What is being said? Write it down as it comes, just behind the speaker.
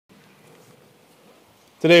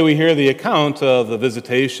Today we hear the account of the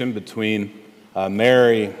visitation between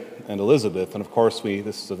Mary and Elizabeth, and of course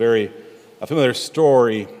this is a very familiar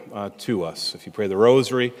story to us. If you pray the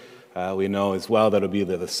Rosary, we know as well that it'll be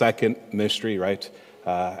the second mystery, right,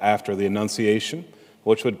 after the Annunciation,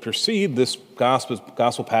 which would precede this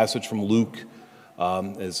gospel passage from Luke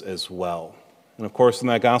as well. And of course, in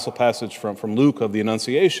that gospel passage from Luke of the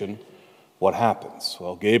Annunciation, what happens?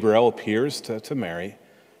 Well, Gabriel appears to Mary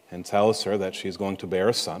and tells her that she's going to bear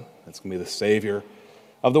a son. It's going to be the Savior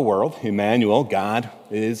of the world. Emmanuel, God,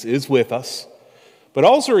 is with us. But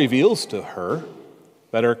also reveals to her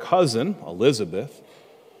that her cousin, Elizabeth,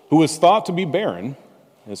 who is thought to be barren,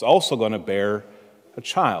 is also going to bear a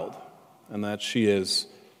child, and that she is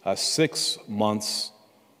 6 months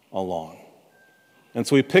along. And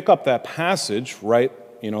so we pick up that passage right,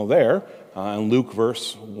 there in Luke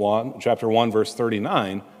chapter 1, verse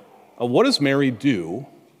 39. What does Mary do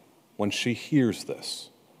when she hears this?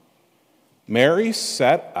 Mary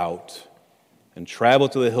set out and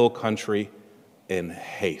traveled to the hill country in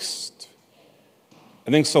haste. I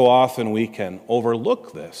think so often we can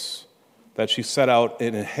overlook this, that she set out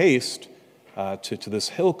in haste to this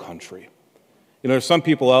hill country. There's some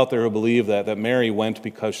people out there who believe that Mary went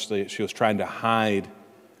because she was trying to hide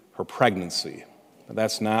her pregnancy.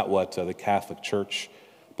 That's not what the Catholic Church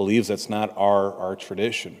believes. That's not our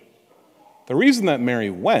tradition. The reason that Mary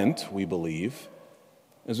went, we believe,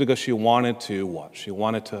 is because she wanted to what? She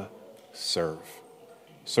wanted to serve.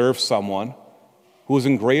 Serve someone who was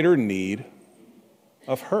in greater need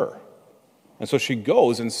of her. And so she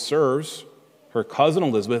goes and serves her cousin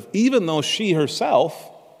Elizabeth, even though she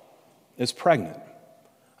herself is pregnant.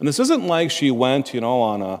 And this isn't like she went,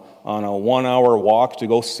 on a 1-hour walk to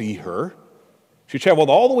go see her. She traveled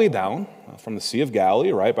all the way down from the Sea of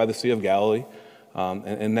Galilee, right by the Sea of Galilee,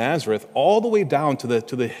 in Nazareth, all the way down to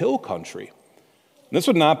the hill country. And this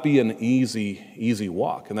would not be an easy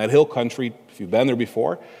walk. And that hill country, if you've been there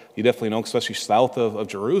before, you definitely know, especially south of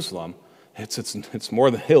Jerusalem, it's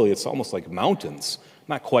more than hilly. It's almost like mountains.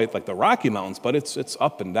 Not quite like the Rocky Mountains, but it's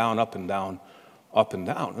up and down, up and down, up and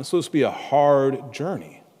down. This was to be a hard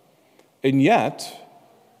journey. And yet,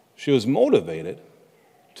 she was motivated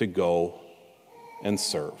to go and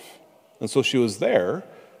serve. And so she was there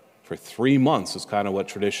for 3 months, is kind of what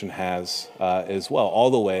tradition has as well, all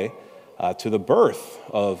the way to the birth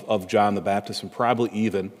of John the Baptist, and probably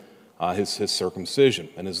even his circumcision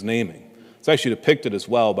and his naming. It's actually depicted as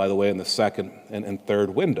well, by the way, in the second and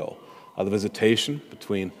third window, the visitation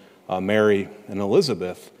between Mary and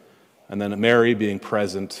Elizabeth, and then Mary being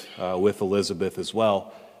present with Elizabeth as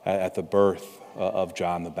well at the birth of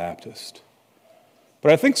John the Baptist.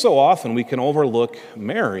 But I think so often we can overlook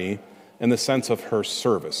Mary in the sense of her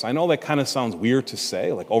service. I know that kind of sounds weird to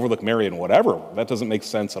say, like overlook Mary in whatever. That doesn't make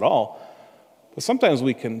sense at all. But sometimes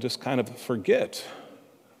we can just kind of forget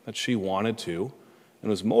that she wanted to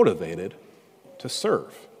and was motivated to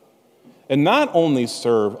serve. And not only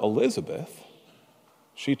serve Elizabeth,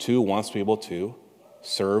 she too wants to be able to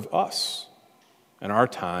serve us in our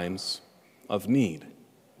times of need.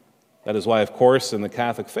 That is why, of course, in the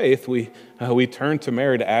Catholic faith, we turn to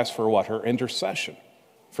Mary to ask for what? Her intercession,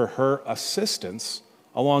 for her assistance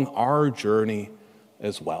along our journey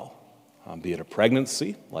as well. Be it a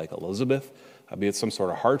pregnancy, like Elizabeth, be it some sort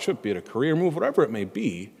of hardship, be it a career move, whatever it may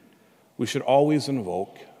be, we should always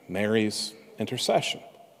invoke Mary's intercession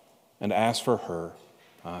and ask for her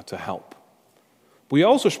to help. We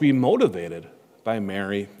also should be motivated by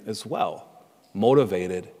Mary as well,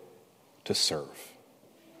 motivated to serve.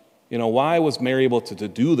 Why was Mary able to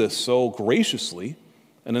do this so graciously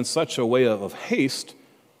and in such a way of haste?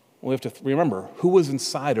 We have to remember who was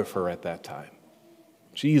inside of her at that time.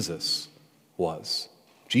 Jesus was.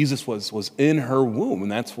 Jesus was in her womb,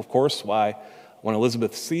 and that's, of course, why when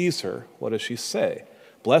Elizabeth sees her, what does she say?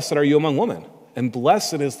 Blessed are you among women, and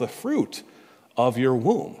blessed is the fruit of your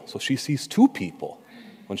womb. So she sees two people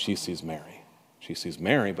when she sees Mary. She sees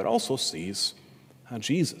Mary, but also sees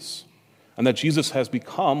Jesus. And that Jesus has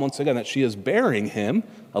become, once again, that she is bearing him,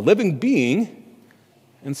 a living being,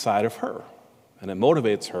 inside of her. And it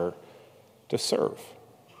motivates her to serve.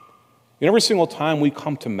 Every single time we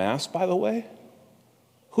come to Mass, by the way,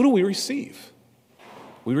 who do we receive?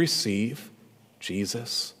 We receive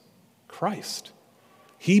Jesus Christ.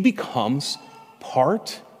 He becomes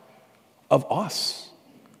part of us.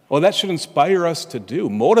 Well, that should inspire us to do,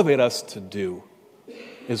 motivate us to do,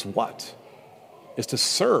 is what? Is to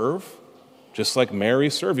serve just like Mary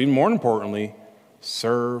served. Even more importantly,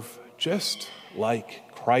 serve just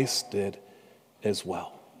like Christ did as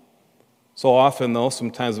well. So often, though,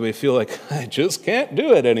 sometimes we feel like, I just can't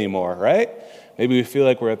do it anymore, right? Maybe we feel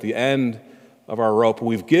like we're at the end of our rope.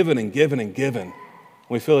 We've given and given and given.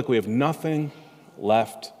 We feel like we have nothing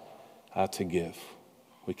left to give.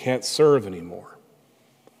 We can't serve anymore.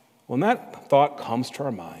 When that thought comes to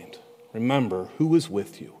our mind, remember who is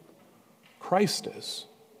with you. Christ is.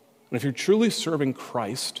 And if you're truly serving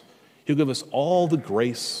Christ, he'll give us all the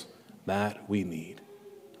grace that we need.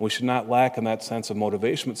 We should not lack in that sense of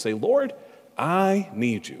motivation, but say, Lord, I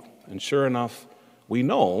need you. And sure enough, we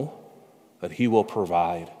know that he will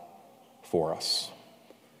provide for us.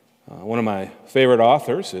 One of my favorite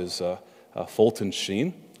authors is Fulton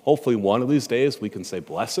Sheen. Hopefully one of these days we can say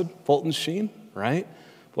blessed Fulton Sheen, right?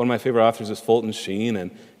 One of my favorite authors is Fulton Sheen, and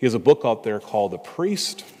he has a book out there called The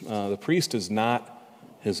Priest. The Priest is not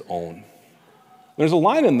his own. There's a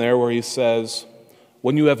line in there where he says,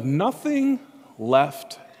 when you have nothing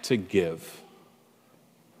left to give,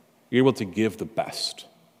 you're able to give the best.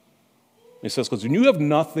 He says, because when you have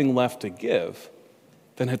nothing left to give,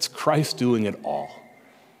 then it's Christ doing it all.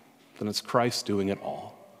 Then it's Christ doing it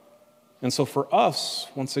all. And so for us,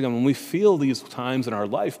 once again, when we feel these times in our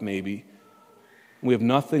life maybe, we have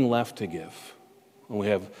nothing left to give, and we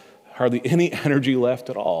have hardly any energy left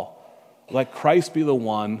at all, let Christ be the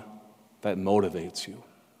one that motivates you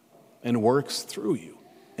and works through you,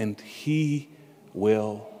 and he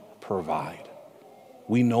will provide.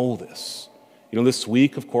 We know this. You know, this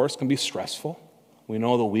week, of course, can be stressful. We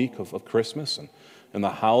know the week of Christmas and the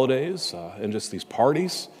holidays and just these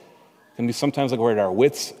parties can be sometimes like we're at our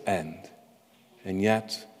wits' end. And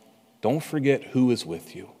yet, don't forget who is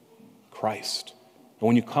with you, Christ. And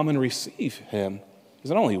when you come and receive him,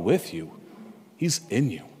 he's not only with you, he's in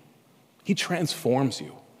you. He transforms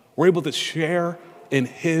you. We're able to share in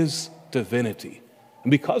his divinity. And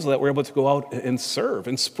because of that, we're able to go out and serve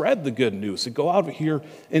and spread the good news, to go out here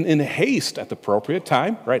in haste at the appropriate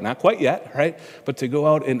time, right? Not quite yet, right? But to go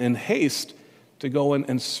out in haste to go in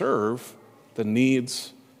and serve the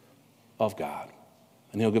needs of God.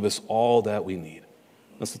 And he'll give us all that we need.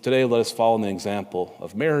 And so today, let us follow the example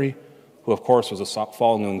of Mary, who, of course, was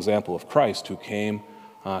following the example of Christ, who came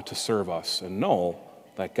to serve us, and know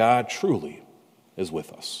that God truly is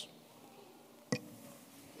with us.